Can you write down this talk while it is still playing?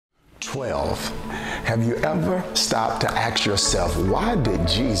12. Have you ever stopped to ask yourself, why did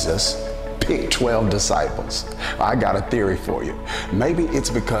Jesus pick 12 disciples? I got a theory for you. Maybe it's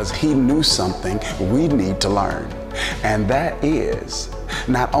because he knew something we need to learn. And that is,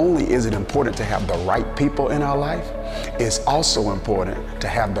 not only is it important to have the right people in our life, it's also important to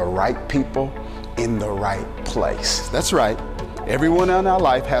have the right people in the right place. That's right. Everyone in our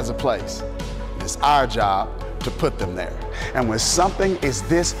life has a place. It's our job to put them there. And when something is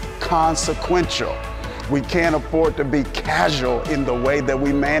this consequential, we can't afford to be casual in the way that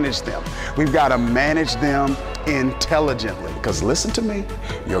we manage them. We've got to manage them intelligently. Because listen to me,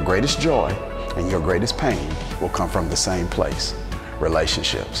 your greatest joy and your greatest pain will come from the same place: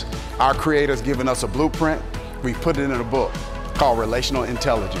 relationships. Our Creator's given us a blueprint. We put it in a book called Relational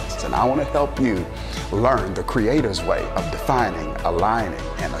Intelligence. And I want to help you learn the Creator's way of defining, aligning,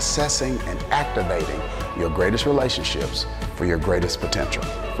 and assessing and activating your greatest relationships for your greatest potential.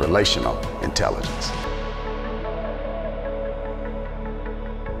 Relational intelligence.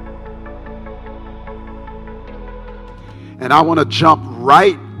 And I want to jump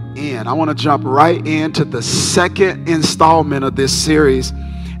right in. I want to jump right into the second installment of this series.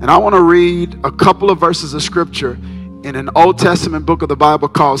 And I want to read a couple of verses of scripture in an Old Testament book of the Bible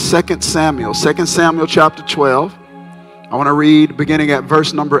called 2 Samuel. 2 Samuel chapter 12. I want to read beginning at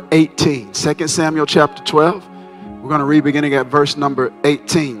verse number 18. 2 Samuel chapter 12. We're going to read beginning at verse number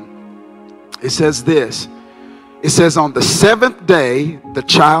 18. It says this. It says, on the seventh day, the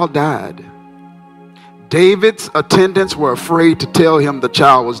child died. David's attendants were afraid to tell him the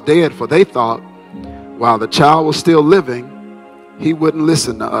child was dead, for they thought, while the child was still living, he wouldn't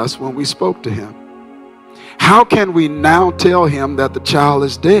listen to us when we spoke to him. How can we now tell him that the child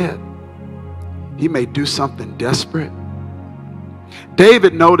is dead? He may do something desperate.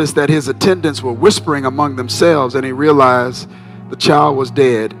 David noticed that his attendants were whispering among themselves, and he realized the child was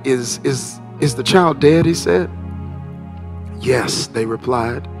dead. Is the child dead? He said. Yes, they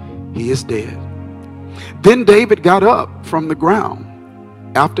replied. He is dead. Then David got up from the ground.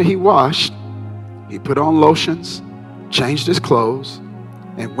 After he washed, he put on lotions, changed his clothes,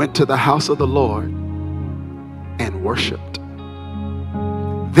 and went to the house of the Lord and worshiped.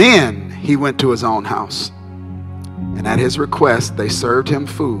 Then he went to his own house, and at his request they served him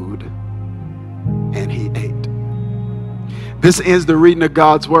food, and he ate. This is the reading of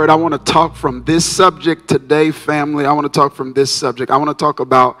God's word. I want to talk from this subject today, family. I want to talk from this subject. I want to talk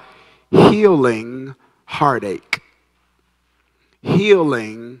about healing heartache.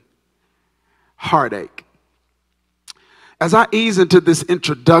 Healing heartache. As I ease into this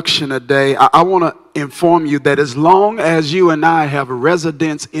introduction today, I want to inform you that as long as you and I have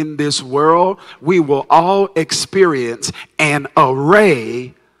residence in this world, we will all experience an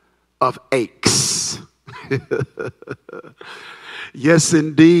array of aches. Yes,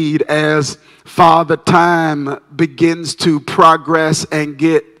 indeed, as Father Time begins to progress and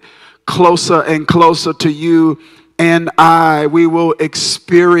get closer and closer to you and I, we will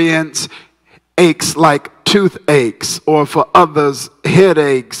experience aches like toothaches, or for others,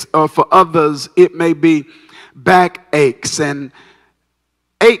 headaches, or for others, it may be backaches. And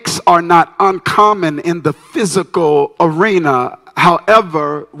aches are not uncommon in the physical arena.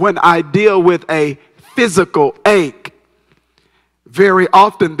 However, when I deal with a physical ache, very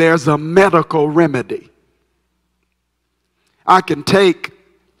often there's a medical remedy. I can take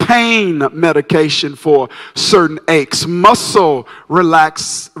pain medication for certain aches, muscle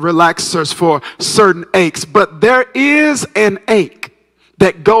relaxers for certain aches, but there is an ache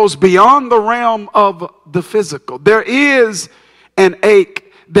that goes beyond the realm of the physical. There is an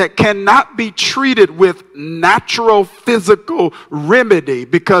ache that cannot be treated with natural physical remedy,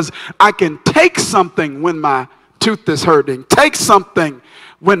 because I can take something when my tooth is hurting, take something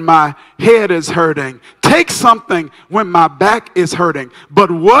when my head is hurting, take something when my back is hurting. But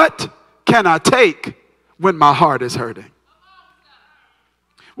what can I take when my heart is hurting?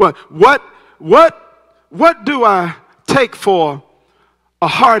 What do I take for a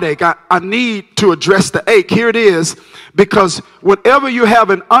heartache? I need to address the ache. Here it is, because whenever you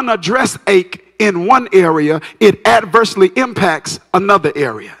have an unaddressed ache in one area, it adversely impacts another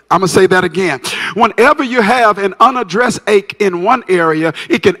area. I'm going to say that again. Whenever you have an unaddressed ache in one area,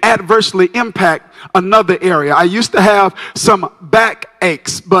 it can adversely impact another area. I used to have some back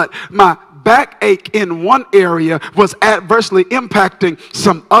aches, but my backache in one area was adversely impacting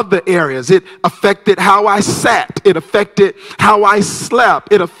some other areas. It affected how I sat. It affected how I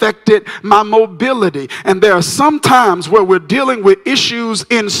slept. It affected my mobility. And there are some times where we're dealing with issues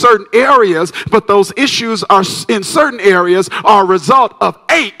in certain areas, but those issues are in certain areas are a result of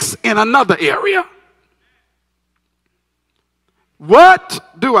aches in another area. What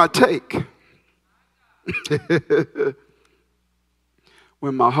do I take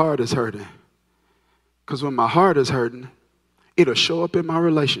when my heart is hurting? Because when my heart is hurting, it'll show up in my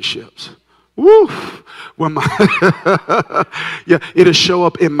relationships. Woo! When yeah, it'll show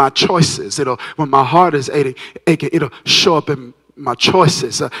up in my choices. When my heart is aching, it'll show up in my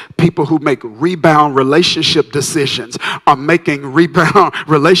choices. People who make rebound relationship decisions are making rebound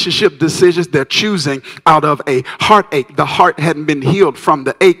relationship decisions. They're choosing out of a heartache. The heart hadn't been healed from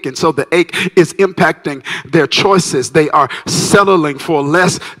the ache, and so the ache is impacting their choices. They are settling for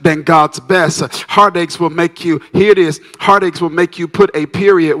less than God's best. Heartaches will make you, here it is, heartaches will make you put a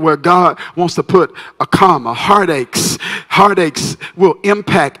period where God wants to put a comma. Heartaches will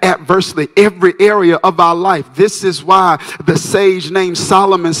impact adversely every area of our life. This is why the sage named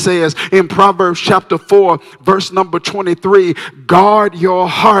Solomon says in Proverbs chapter 4, verse number 23, guard your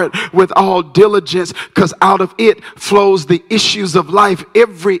heart with all diligence, because out of it flows the issues of life.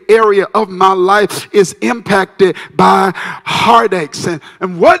 Every area of my life is impacted by heartaches.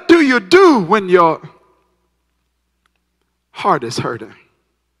 And what do you do when your heart is hurting?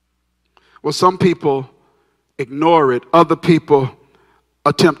 Well, some people ignore it. Other people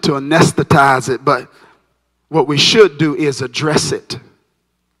attempt to anesthetize it, but what we should do is address it.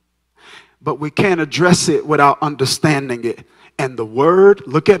 But we can't address it without understanding it. And the word,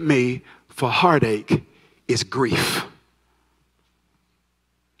 look at me, for heartache is grief.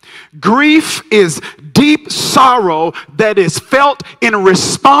 Grief is deep sorrow that is felt in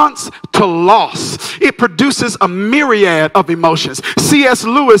response to loss. It produces a myriad of emotions. C.S.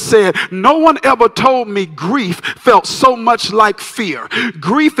 Lewis said, no one ever told me grief felt so much like fear.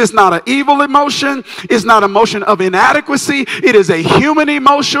 Grief is not an evil emotion. It's not an emotion of inadequacy. It is a human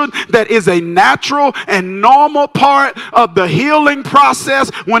emotion that is a natural and normal part of the healing process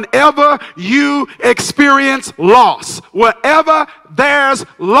whenever you experience loss. Wherever there's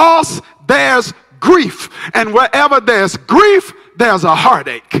loss, there's grief. And wherever there's grief, there's a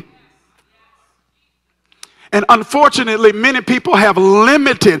heartache. And unfortunately, many people have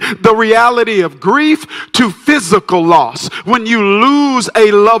limited the reality of grief to physical loss. When you lose a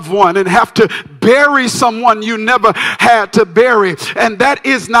loved one and have to bury someone you never had to bury. And that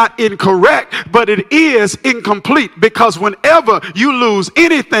is not incorrect, but it is incomplete, because whenever you lose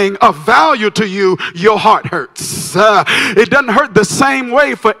anything of value to you, your heart hurts. It doesn't hurt the same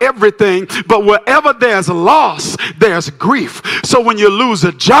way for everything, but wherever there's loss, there's grief. So when you lose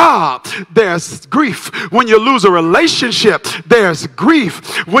a job, there's grief. When you lose a relationship, there's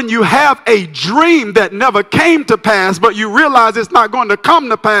grief. When you have a dream that never came to pass, but you realize it's not going to come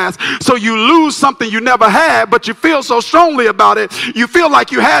to pass, so you lose something you never had, but you feel so strongly about it, you feel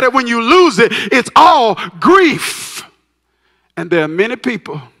like you had it. When you lose it, it's all grief. And there are many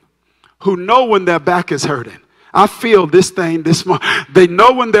people who know when their back is hurting. I feel this thing this morning. They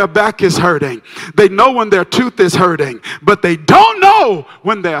know when their back is hurting. They know when their tooth is hurting, but they don't know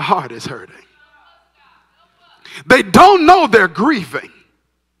when their heart is hurting. They don't know they're grieving.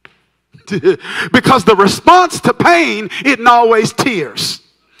 Because the response to pain isn't always tears.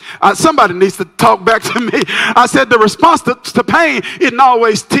 Somebody needs to talk back to me. I said the response to pain isn't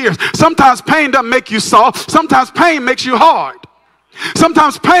always tears. Sometimes pain doesn't make you soft. Sometimes pain makes you hard.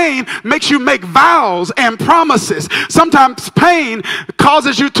 Sometimes pain makes you make vows and promises. Sometimes pain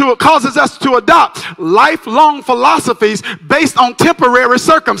causes us to adopt lifelong philosophies based on temporary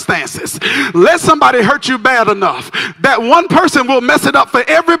circumstances. Let somebody hurt you bad enough that one person will mess it up for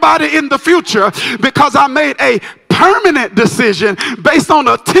everybody in the future because I made a permanent decision based on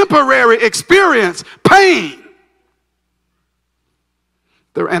a temporary experience. Pain.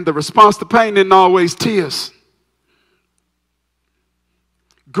 And the response to pain isn't always tears.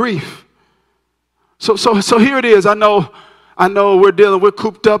 Grief. So here it is. I know we're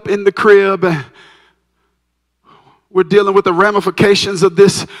cooped up in the crib, and we're dealing with the ramifications of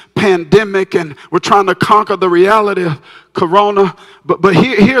this pandemic, and we're trying to conquer the reality of corona. But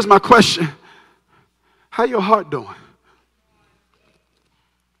here's my question. How your heart doing?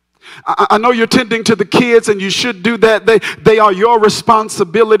 I know you're tending to the kids, and you should do that. They are your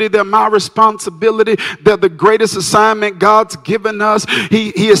responsibility. They're my responsibility. They're the greatest assignment God's given us.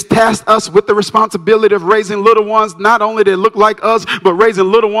 He has tasked us with the responsibility of raising little ones, not only that look like us, but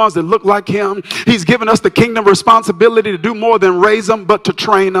raising little ones that look like him. He's given us the kingdom responsibility to do more than raise them, but to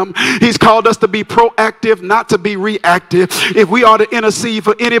train them. He's called us to be proactive, not to be reactive. If we are to intercede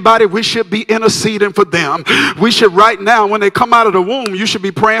for anybody, we should be interceding for them. We should right now, when they come out of the womb, you should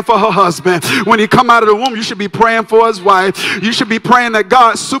be praying for her husband. When he come out of the womb, you should be praying for his wife. You should be praying that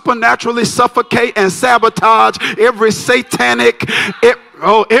God supernaturally suffocate and sabotage every satanic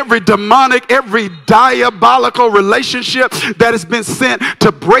Oh, every demonic, every diabolical relationship that has been sent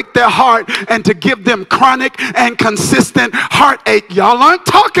to break their heart and to give them chronic and consistent heartache. Y'all aren't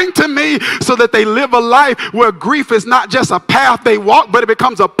talking to me. So that they live a life where grief is not just a path they walk, but it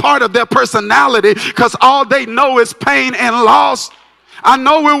becomes a part of their personality, because all they know is pain and loss. I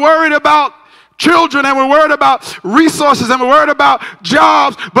know we're worried about children and we're worried about resources and we're worried about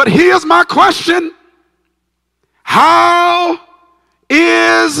jobs, but here's my question. How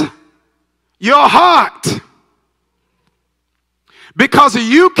is your heart? Because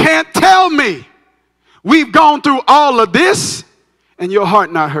you can't tell me we've gone through all of this and your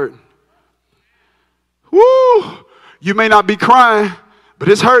heart not hurting. Woo! You may not be crying, but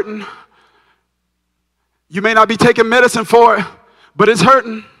it's hurting. You may not be taking medicine for it, but it's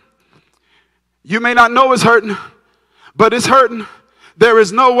hurting. You may not know it's hurting, but it's hurting. There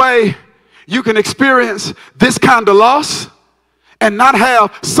is no way you can experience this kind of loss and not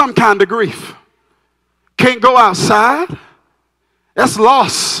have some kind of grief. Can't go outside. That's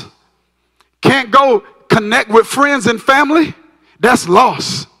loss. Can't go connect with friends and family. That's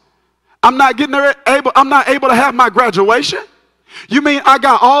loss. I'm not able to have my graduation. You mean I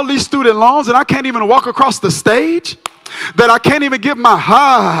got all these student loans and I can't even walk across the stage? That I can't even give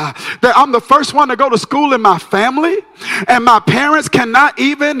that I'm the first one to go to school in my family, and my parents cannot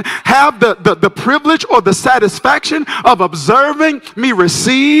even have the privilege or the satisfaction of observing me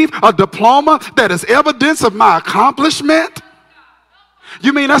receive a diploma that is evidence of my accomplishment?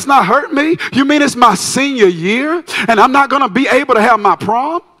 You mean that's not hurt me? You mean it's my senior year and I'm not going to be able to have my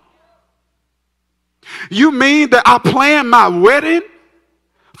prom? You mean that I planned my wedding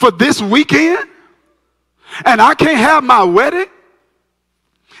for this weekend and I can't have my wedding?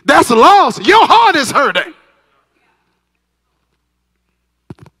 That's loss. Your heart is hurting.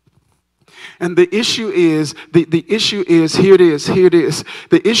 And the issue is, here it is.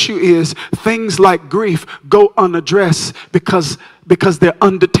 The issue is things like grief go unaddressed because they're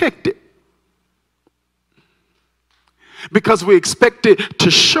undetected. Because we expect it to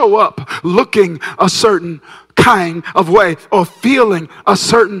show up looking a certain kind of way or feeling a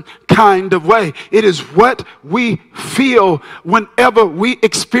certain kind of way. It is what we feel whenever we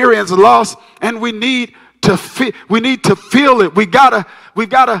experience loss, and we need to feel it. We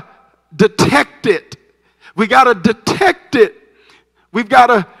gotta detect it. We gotta detect it. We've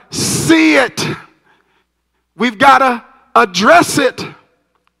gotta see it. We've gotta address it.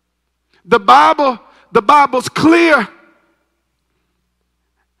 The Bible's clear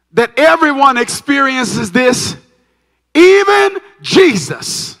that everyone experiences this, even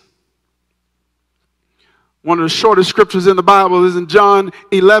Jesus. One of the shortest scriptures in the Bible is in John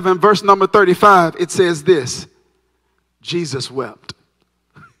 11, verse number 35. It says this: Jesus wept.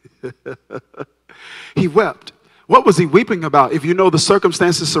 He wept. What was he weeping about? If you know the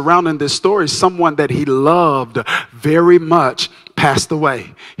circumstances surrounding this story, someone that he loved very much passed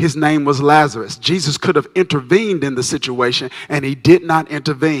away. His name was Lazarus. Jesus could have intervened in the situation, and he did not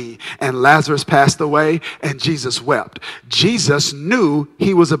intervene. And Lazarus passed away, and Jesus wept. Jesus knew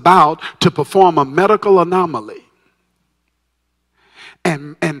he was about to perform a medical anomaly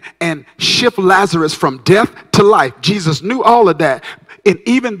and shift Lazarus from death to life. Jesus knew all of that. And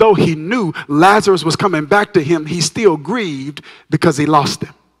even though he knew Lazarus was coming back to him, he still grieved because he lost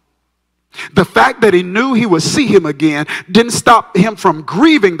him. The fact that he knew he would see him again didn't stop him from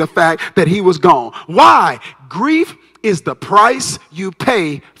grieving the fact that he was gone. Why? Grief is the price you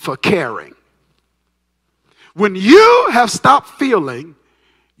pay for caring. When you have stopped feeling,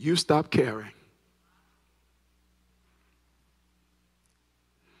 you stop caring.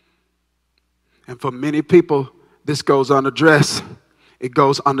 And for many people, this goes unaddressed. It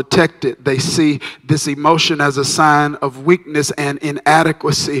goes undetected. They see this emotion as a sign of weakness and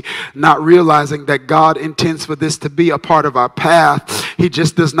inadequacy, not realizing that God intends for this to be a part of our path. He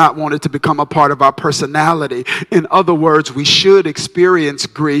just does not want it to become a part of our personality. In other words, we should experience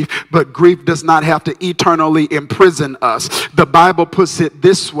grief, but grief does not have to eternally imprison us. The Bible puts it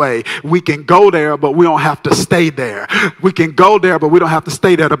this way: we can go there, but we don't have to stay there. We can go there, but we don't have to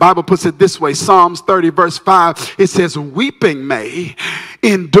stay there. The Bible puts it this way: Psalms 30, verse 5, it says, weeping may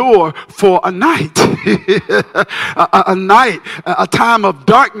endure for a night. A time of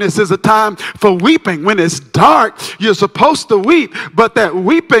darkness is a time for weeping. When it's dark, you're supposed to weep, but that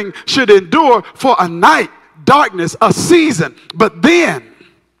weeping should endure for a night, darkness, a season. But then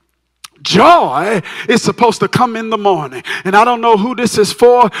Joy is supposed to come in the morning. And I don't know who this is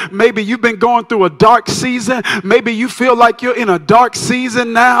for. Maybe you've been going through a dark season. Maybe you feel like you're in a dark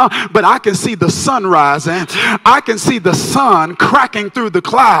season now, but I can see the sun rising. I can see the sun cracking through the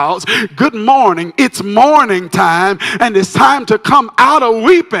clouds. Good morning. It's morning time, and it's time to come out of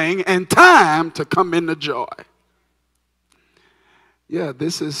weeping and time to come into joy. Yeah,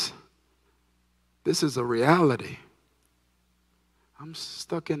 this is a reality. I'm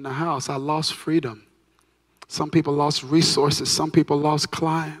stuck in the house. I lost freedom. Some people lost resources. Some people lost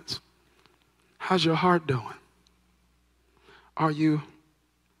clients. How's your heart doing? Are you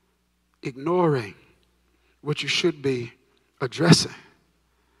ignoring what you should be addressing?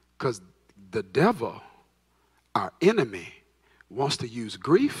 Because the devil, our enemy, wants to use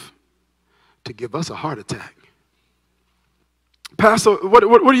grief to give us a heart attack. Pastor, what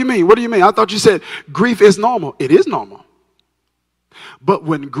do you mean? What do you mean? I thought you said grief is normal. It is normal. But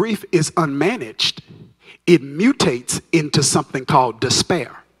when grief is unmanaged, it mutates into something called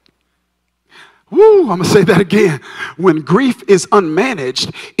despair. Woo, I'm going to say that again. When grief is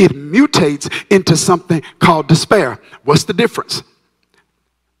unmanaged, it mutates into something called despair. What's the difference?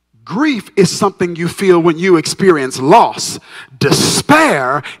 Grief is something you feel when you experience loss.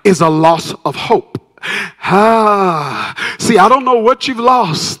 Despair is a loss of hope. See, I don't know what you've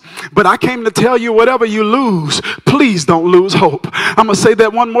lost, but I came to tell you, whatever you lose, please don't lose hope. I'm going to say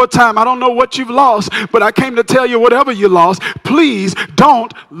that one more time. I don't know what you've lost, but I came to tell you, whatever you lost, please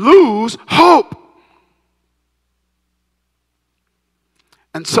don't lose hope.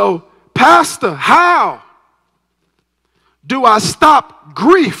 And so, Pastor, how do I stop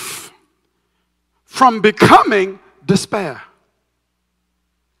grief from becoming despair?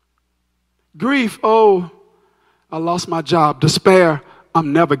 Grief, oh, I lost my job. Despair,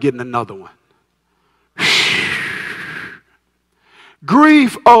 I'm never getting another one.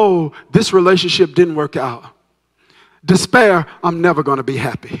 Grief, oh, this relationship didn't work out. Despair, I'm never going to be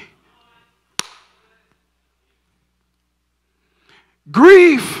happy.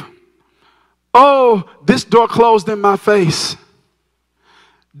 Grief, oh, this door closed in my face.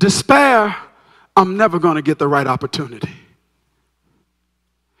 Despair, I'm never going to get the right opportunity.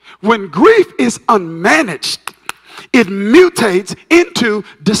 When grief is unmanaged, it mutates into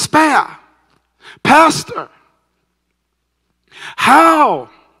despair. Pastor, how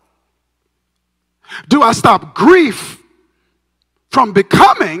do I stop grief from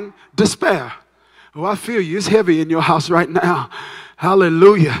becoming despair? Oh, I feel you. It's heavy in your house right now.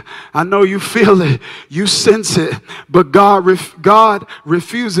 Hallelujah. I know you feel it. You sense it. But God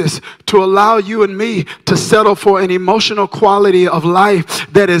refuses to allow you and me to settle for an emotional quality of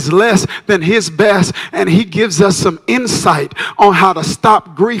life that is less than his best. And he gives us some insight on how to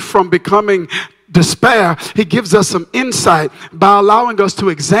stop grief from becoming despair. He gives us some insight by allowing us to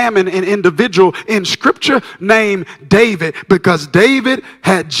examine an individual in scripture named David, because David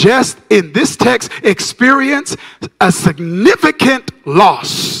had just in this text experienced a significant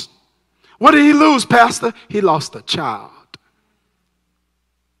loss. What did he lose, Pastor? He lost a child.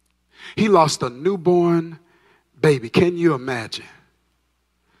 He lost a newborn baby. Can you imagine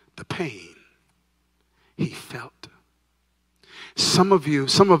the pain he felt? Some of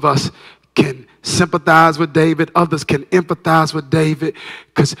us can sympathize with David. Others can empathize with David,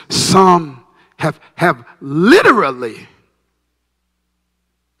 because some have literally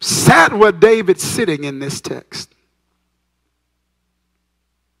sat where David's sitting in this text.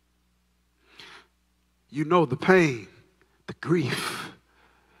 You know the pain, the grief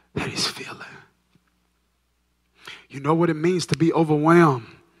that he's feeling. You know what it means to be overwhelmed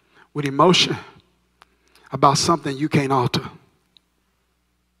with emotion about something you can't alter.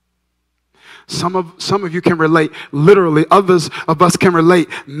 Some of you can relate literally. Others of us can relate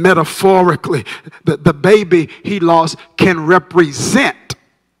metaphorically. The baby he lost can represent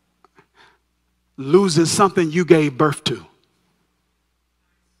losing something you gave birth to.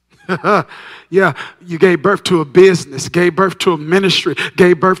 Yeah, you gave birth to a business, gave birth to a ministry,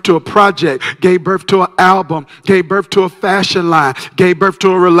 gave birth to a project, gave birth to an album, gave birth to a fashion line, gave birth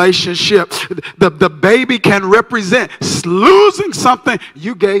to a relationship. The baby can represent losing something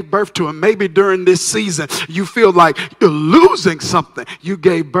you gave birth to. And maybe during this season, you feel like you're losing something you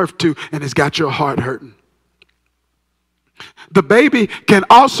gave birth to, and it's got your heart hurting. The baby can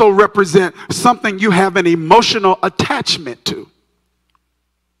also represent something you have an emotional attachment to.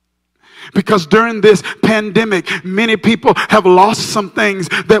 Because during this pandemic, many people have lost some things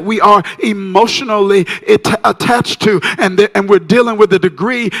that we are emotionally attached to. And we're dealing with a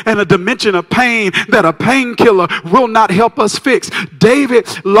degree and a dimension of pain that a painkiller will not help us fix. David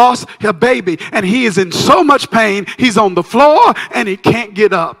lost a baby, and he is in so much pain, he's on the floor and he can't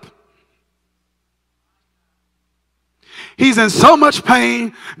get up. He's in so much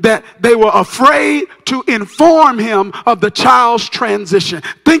pain that they were afraid to inform him of the child's transition,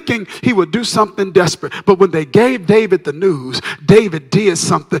 thinking he would do something desperate. But when they gave David the news, David did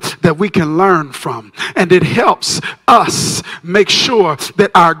something that we can learn from. And it helps us make sure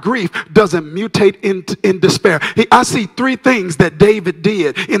that our grief doesn't mutate in despair. I see three things that David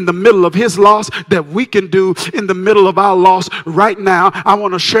did in the middle of his loss that we can do in the middle of our loss right now. I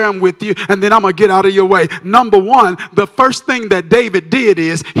want to share them with you, and then I'm going to get out of your way. Number one, the first thing that David did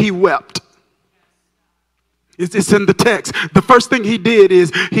is he wept. It's in the text. The first thing he did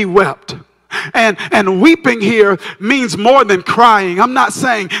is he wept. And weeping here means more than crying. I'm not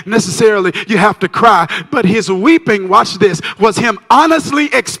saying necessarily you have to cry, but his weeping, watch this, was him honestly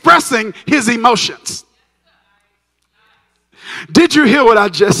expressing his emotions. Did you hear what I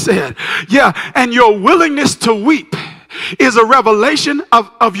just said? Yeah, and your willingness to weep is a revelation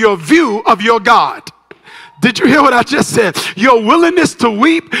of your view of your God. Did you hear what I just said? Your willingness to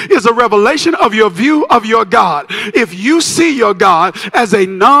weep is a revelation of your view of your God. If you see your God as a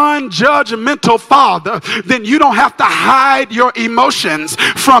non-judgmental father, then you don't have to hide your emotions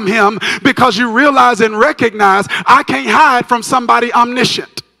from him, because you realize and recognize, I can't hide from somebody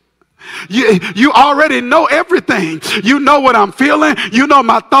omniscient. You already know everything. You know what I'm feeling. You know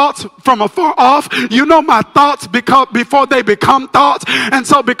my thoughts from afar off. You know my thoughts before they become thoughts. And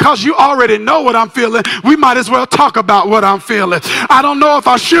so because you already know what I'm feeling, we might as well talk about what I'm feeling. I don't know if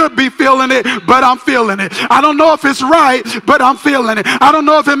I should be feeling it, but I'm feeling it. I don't know if it's right, but I'm feeling it. I don't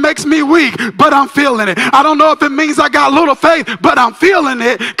know if it makes me weak, but I'm feeling it. I don't know if it means I got little faith, but I'm feeling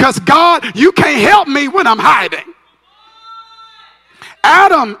it, because God, you can't help me when I'm hiding.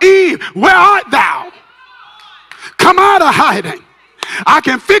 Adam, Eve, where art thou? Come out of hiding. I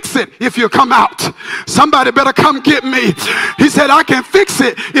can fix it if you come out. Somebody better come get me. He said, I can fix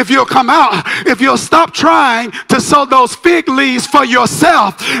it if you'll come out. If you'll stop trying to sow those fig leaves for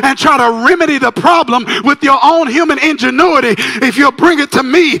yourself and try to remedy the problem with your own human ingenuity. If you'll bring it to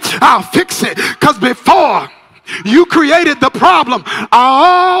me, I'll fix it. Because before you created the problem,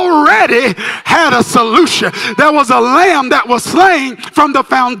 I already had a solution. There was a lamb that was slain from the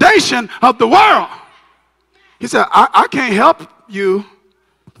foundation of the world. He said, I can't help you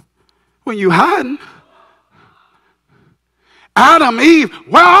when you hiding. Adam, Eve,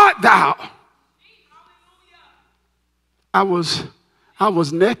 where art thou? I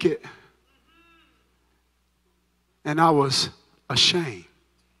was naked, and I was ashamed.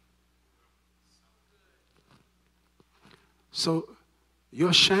 So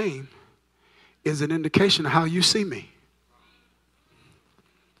your shame is an indication of how you see me.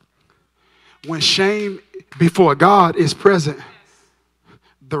 When shame before God is present,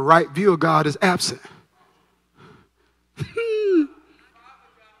 the right view of God is absent.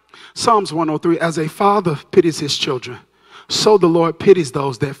 Psalms 103, as a father pities his children, so the Lord pities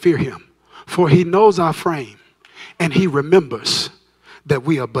those that fear him. For he knows our frame, and he remembers that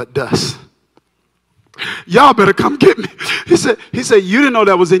we are but dust. Y'all better come get me. He said, you didn't know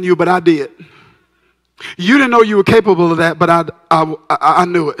that was in you, but I did. You didn't know you were capable of that, but I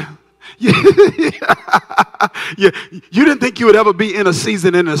knew it. Yeah. You didn't think you would ever be in a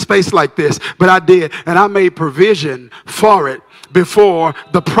season, in a space like this, but I did. And I made provision for it before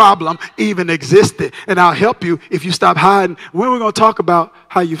the problem even existed. And I'll help you if you stop hiding. When we're going to talk about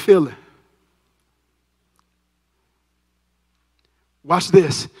how you feeling. Watch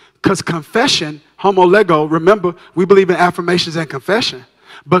this. Because confession, homolego, remember, we believe in affirmations and confession.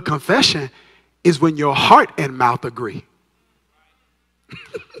 But confession is when your heart and mouth agree.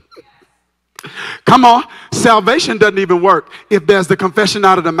 Come on. Salvation doesn't even work if there's the confession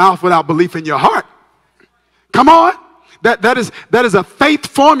out of the mouth without belief in your heart. Come on. That is a faith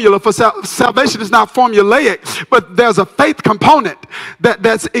formula for salvation. Is not formulaic, but there's a faith component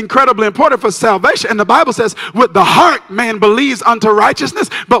that's incredibly important for salvation. And the Bible says, with the heart man believes unto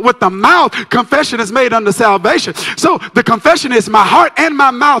righteousness, but with the mouth confession is made unto salvation. So the confession is my heart and my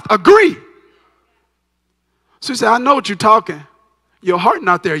mouth agree. So you say, I know what you're talking. Your heart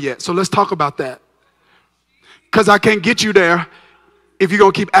not there yet. So let's talk about that. Because I can't get you there if you're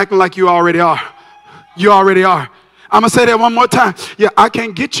going to keep acting like you already are. You already are. I'm going to say that one more time. Yeah, I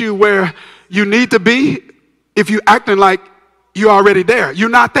can't get you where you need to be if you're acting like you're already there. You're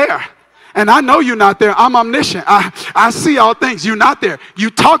not there. And I know you're not there. I'm omniscient. I see all things. You're not there. You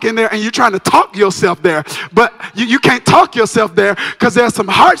talking there and you're trying to talk yourself there. But you can't talk yourself there because there's some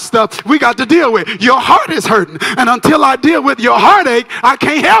heart stuff we got to deal with. Your heart is hurting. And until I deal with your heartache, I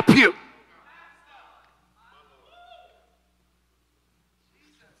can't help you.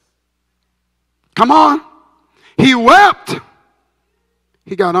 Come on. He wept.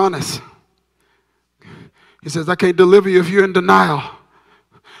 He got honest. He says, I can't deliver you if you're in denial.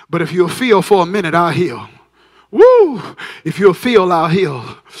 But if you'll feel for a minute, I'll heal. Woo! If you'll feel, I'll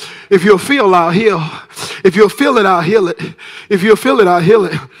heal. If you'll feel, I'll heal. If you'll feel it, I'll heal it. If you'll feel it, I'll heal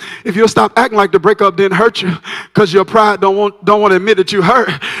it. If you'll stop acting like the breakup didn't hurt you because your pride don't want to admit that you hurt,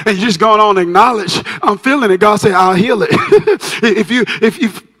 and you're just going on and acknowledge, I'm feeling it. God said, I'll heal it. if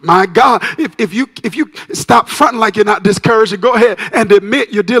you my God, if you stop fronting like you're not discouraged and go ahead and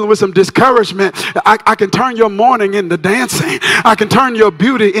admit you're dealing with some discouragement, I can turn your mourning into dancing. I can turn your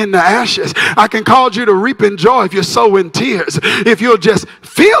beauty into ashes. I can cause you to reap in joy if you're so in tears. If you'll just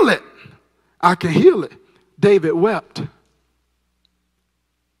feel it, I can heal it. David wept.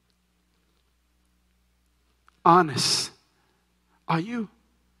 Honest. Are you?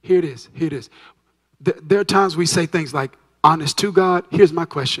 Here it is. Here it is. There are times we say things like, honest to God. Here's my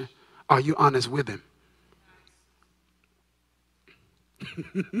question. Are you honest with him?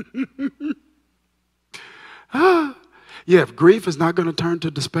 Yeah, if grief is not going to turn to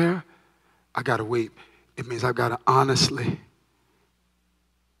despair, I got to weep. It means I've got to honestly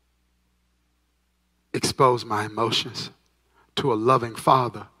expose my emotions to a loving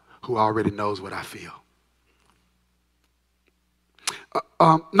Father who already knows what I feel.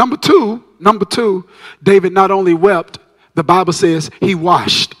 Number two, David not only wept, the Bible says he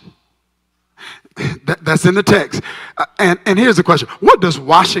washed. That's in the text. And here's the question. What does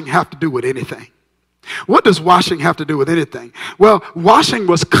washing have to do with anything? What does washing have to do with anything? Well, washing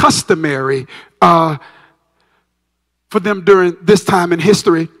was customary for them during this time in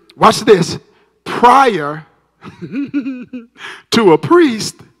history. Watch this. Prior to a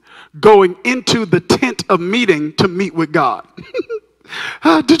priest going into the tent of meeting to meet with God.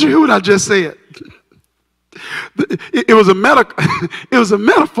 Did you hear what I just said? It was a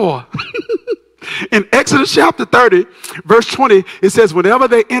metaphor. In Exodus chapter 30, verse 20, it says, whenever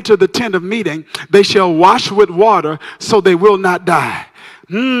they enter the tent of meeting, they shall wash with water so they will not die.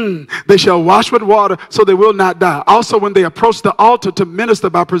 They shall wash with water so they will not die. Also, when they approach the altar to minister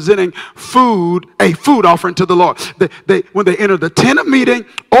by presenting food, a food offering to the Lord. When they enter the tent of meeting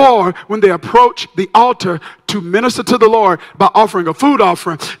or when they approach the altar to minister to the Lord by offering a food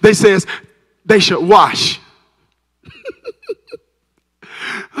offering, they says they should wash.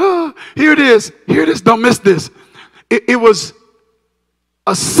 Here it is. Here it is. Don't miss this. It was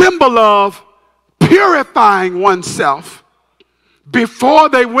a symbol of purifying oneself before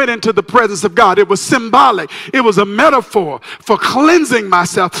they went into the presence of God. It was symbolic. It was a metaphor for cleansing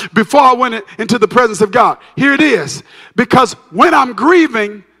myself before I went into the presence of God. Here it is. Because when I'm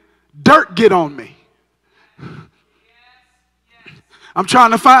grieving, dirt get on me. I'm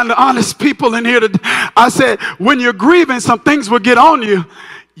trying to find the honest people in here. I said, when you're grieving, some things will get on you.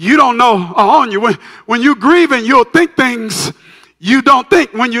 You don't know are on you. When you're grieving, you'll think things you don't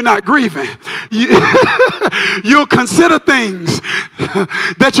think when you're not grieving. You'll consider things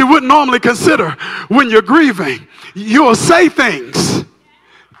that you wouldn't normally consider when you're grieving. You'll say things.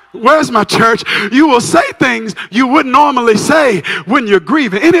 Where's my church? You will say things you wouldn't normally say when you're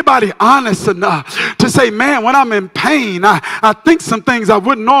grieving. Anybody honest enough to say, man, when I'm in pain, I think some things I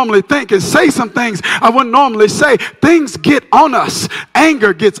wouldn't normally think and say some things I wouldn't normally say. Things get on us.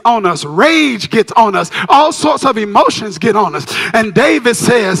 Anger gets on us. Rage gets on us. All sorts of emotions get on us. And David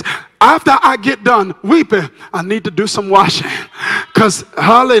says, after I get done weeping, I need to do some washing. Because,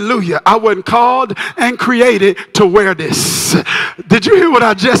 hallelujah, I wasn't called and created to wear this. Did you hear what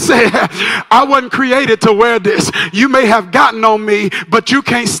I just said? I wasn't created to wear this. You may have gotten on me, but you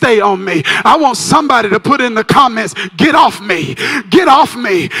can't stay on me. I want somebody to put in the comments, get off me. Get off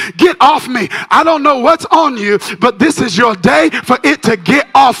me. Get off me. I don't know what's on you, but this is your day for it to get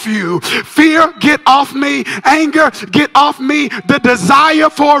off you. Fear, get off me. Anger, get off me. The desire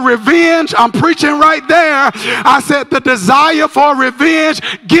for revenge, I'm preaching right there. I said the desire for revenge,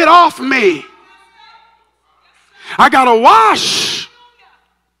 get off me. I gotta wash.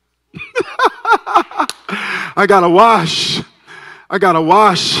 I gotta wash. I gotta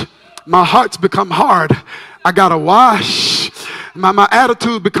wash. My heart's become hard. I gotta wash. My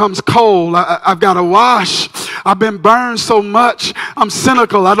attitude becomes cold. I've gotta wash. I've been burned so much. I'm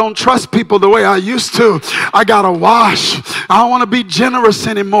cynical. I don't trust people the way I used to. I gotta wash. I don't want to be generous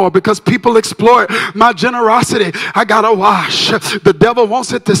anymore because people exploit my generosity. I gotta wash. The devil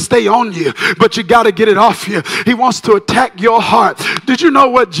wants it to stay on you, but you gotta get it off you. He wants to attack your heart. Did you know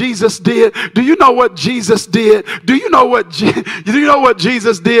what Jesus did? Do you know what Jesus did? Do you know what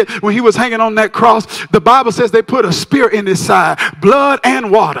Jesus did when he was hanging on that cross? The Bible says they put a spear in his side, blood and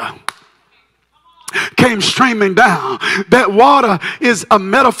water. came streaming down. That water is a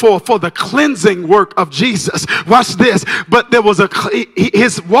metaphor for the cleansing work of Jesus. Watch this. But there was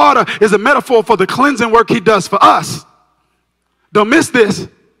his water is a metaphor for the cleansing work he does for us. Don't miss this.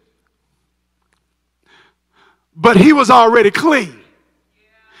 But he was already clean.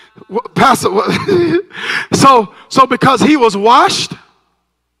 Pastor, so because he was washed,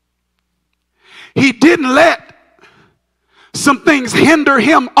 he didn't let some things hinder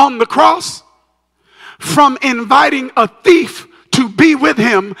him on the cross from inviting a thief to be with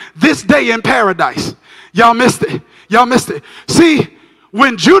him this day in paradise. Y'all missed it. Y'all missed it. See,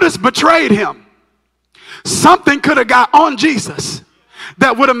 when Judas betrayed him, something could have got on Jesus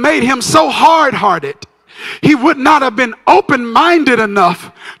that would have made him so hard-hearted, he would not have been open-minded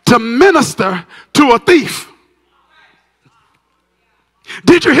enough to minister to a thief.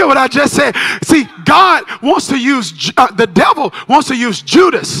 Did you hear what I just said? See, God wants to use, the devil wants to use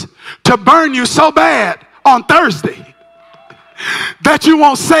Judas to burn you so bad on Thursday that you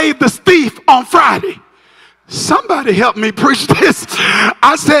won't save the thief on Friday. Somebody help me preach this.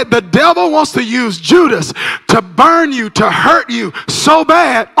 I said the devil wants to use Judas to burn you, to hurt you so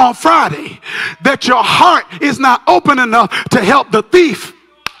bad on Friday that your heart is not open enough to help the thief.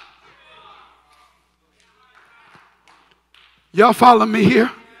 Y'all follow me here?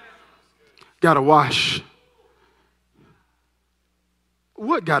 Gotta wash.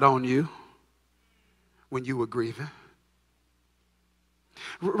 What got on you when you were grieving?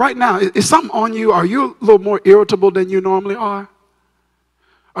 Right now, is something on you? Are you a little more irritable than you normally are?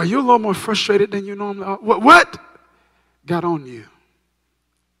 Are you a little more frustrated than you normally are? What got on you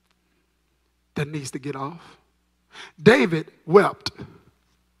that needs to get off? David wept.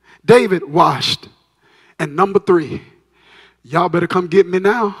 David washed. And number 3, y'all better come get me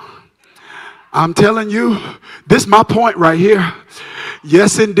now. I'm telling you, this is my point right here.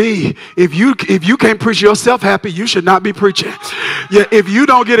 Yes, indeed. If you can't preach yourself happy, you should not be preaching. Yeah, if you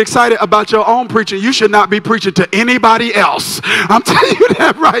don't get excited about your own preaching, you should not be preaching to anybody else. I'm telling you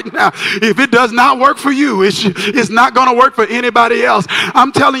that right now. If it does not work for you, it's not going to work for anybody else.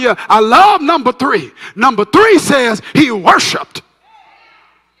 I'm telling you, I love number 3. Number 3 says he worshiped.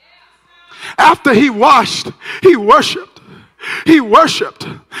 After he washed, he worshiped. He worshiped.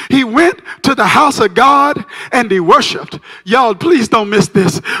 He went to the house of God and he worshiped. Y'all, please don't miss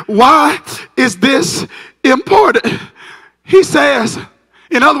this. Why is this important? He says,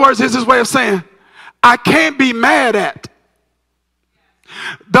 in other words, here's his way of saying, I can't be mad at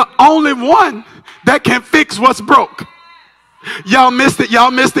the only one that can fix what's broke. Y'all missed it.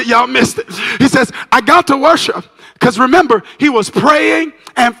 Y'all missed it. Y'all missed it. He says, I got to worship. Because remember, he was praying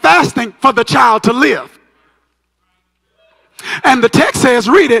and fasting for the child to live. And the text says,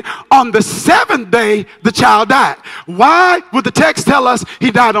 read it, on the 7th day, the child died. Why would the text tell us he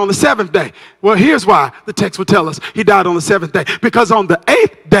died on the 7th day? Well, here's why the text would tell us he died on the 7th day. Because on the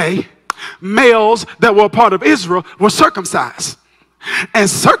 8th day, males that were a part of Israel were circumcised. And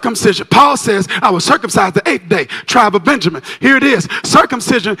circumcision, Paul says, I was circumcised the 8th day, tribe of Benjamin. Here it is.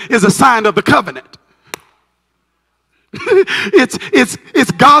 Circumcision is a sign of the covenant.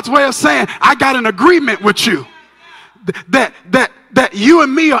 It's God's way of saying, I got an agreement with you. That you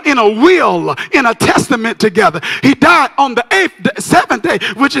and me are in a will, in a testament together. He died on the 7th day,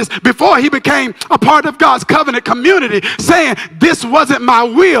 which is before he became a part of God's covenant community, saying, this wasn't my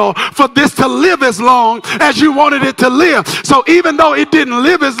will for this to live as long as you wanted it to live. So even though it didn't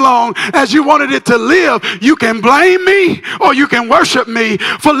live as long as you wanted it to live, you can blame me or you can worship me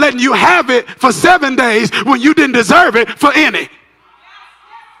for letting you have it for 7 days when you didn't deserve it for any.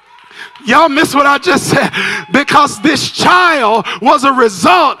 Y'all miss what I just said, because this child was a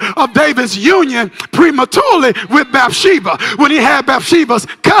result of David's union prematurely with Bathsheba when he had Bathsheba's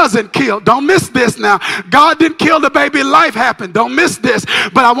cousin killed. Don't miss this now. God didn't kill the baby, life happened. Don't miss this.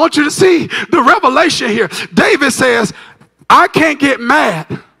 But I want you to see the revelation here. David says, I can't get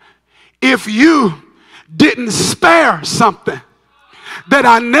mad if you didn't spare something that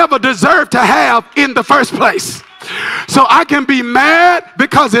I never deserved to have in the first place. So I can be mad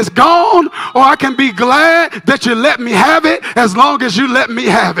because it's gone, or I can be glad that you let me have it as long as you let me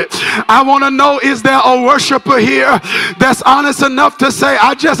have it. I want to know, is there a worshiper here that's honest enough to say,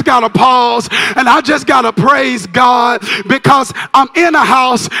 I just got to pause and I just got to praise God because I'm in a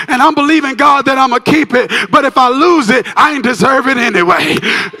house and I'm believing God that I'm going to keep it, but if I lose it, I ain't deserve it anyway.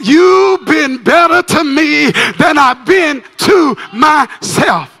 You've been better to me than I've been to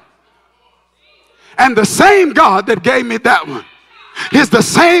myself. And the same God that gave me that one It's the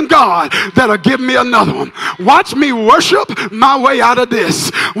same God that'll give me another one. Watch me worship my way out of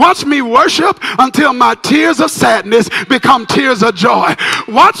this. Watch me worship until my tears of sadness become tears of joy.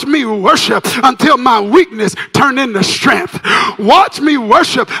 Watch me worship until my weakness turn into strength. Watch me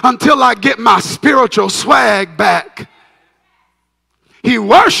worship until I get my spiritual swag back. He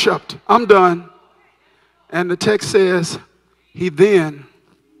worshiped. I'm done. And the text says, he then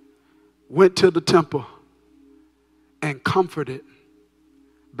went to the temple and comforted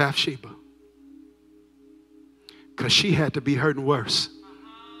Bathsheba, because she had to be hurting worse.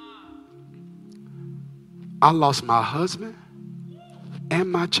 I lost my husband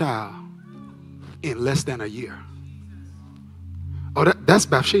and my child in less than a year. Oh, that's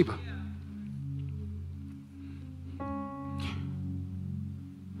Bathsheba.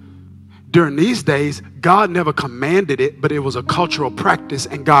 During these days, God never commanded it, but it was a cultural practice,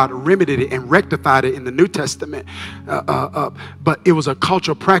 and God remedied it and rectified it in the New Testament. But it was a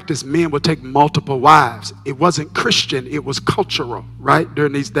cultural practice. Men would take multiple wives. It wasn't Christian. It was cultural, right,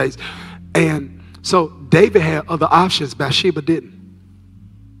 during these days. And so David had other options. Bathsheba didn't.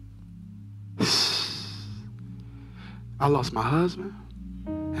 I lost my husband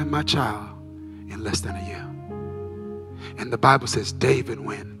and my child in less than a year. And the Bible says David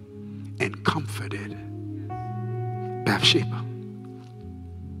went and comforted Bathsheba.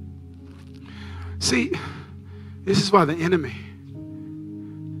 See, this is why the enemy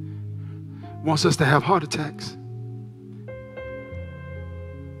wants us to have heart attacks.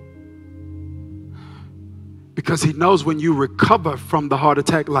 Because he knows when you recover from the heart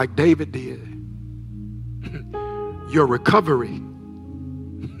attack like David did, your recovery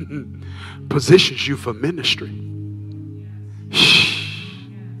positions you for ministry.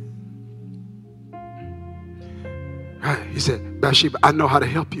 Right. He said, Bathsheba, I know how to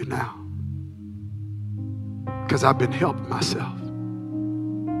help you now, because I've been helped myself.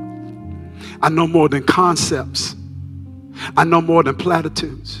 I know more than concepts. I know more than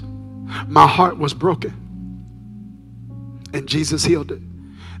platitudes. My heart was broken, and Jesus healed it.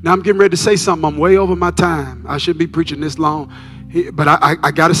 Now I'm getting ready to say something. I'm way over my time. I shouldn't be preaching this long, but I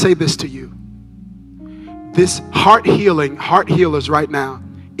got to say this to you. This heart healers right now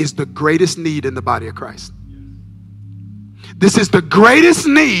is the greatest need in the body of Christ. This is the greatest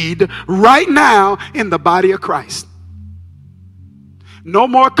need right now in the body of Christ. No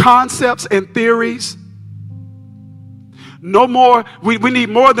more concepts and theories. No more. We need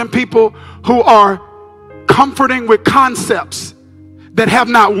more than people who are comforting with concepts that have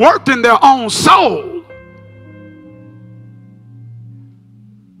not worked in their own soul.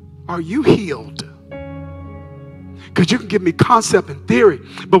 Are you healed? Because you can give me concept and theory,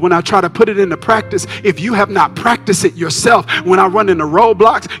 but when I try to put it into practice, if you have not practiced it yourself, when I run into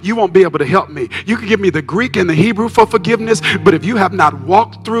roadblocks, you won't be able to help me. You can give me the Greek and the Hebrew for forgiveness, but if you have not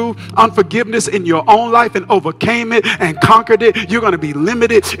walked through unforgiveness in your own life and overcame it and conquered it, you're going to be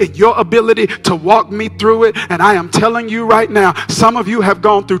limited in your ability to walk me through it. And I am telling you right now, some of you have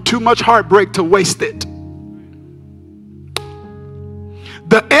gone through too much heartbreak to waste it.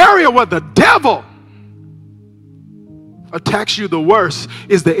 The area where the devil attacks you the worst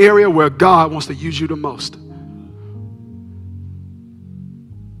is the area where God wants to use you the most.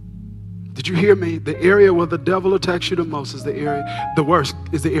 Did you hear me? The area where the devil attacks you the most is the worst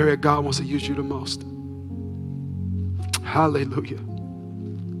is the area God wants to use you the most. Hallelujah.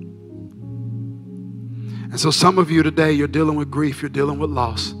 And so some of you today, you're dealing with grief, you're dealing with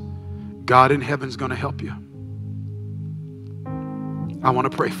loss. God in heaven is going to help you. I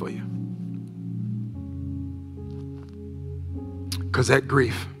want to pray for you. Because that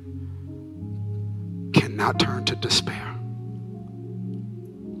grief cannot turn to despair.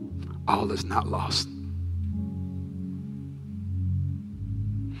 All is not lost.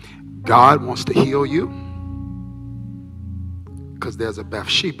 God wants to heal you because there's a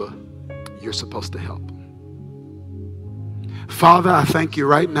Bathsheba you're supposed to help. Father, I thank you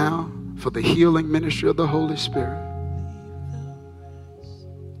right now for the healing ministry of the Holy Spirit.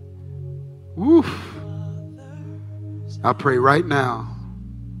 Woof. I pray right now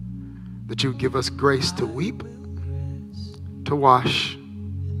that you give us grace to weep, to wash,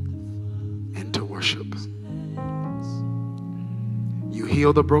 and to worship. You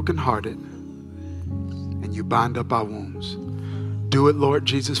heal the brokenhearted, and you bind up our wounds. Do it, Lord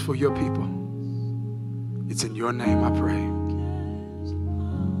Jesus, for your people. It's in your name I pray.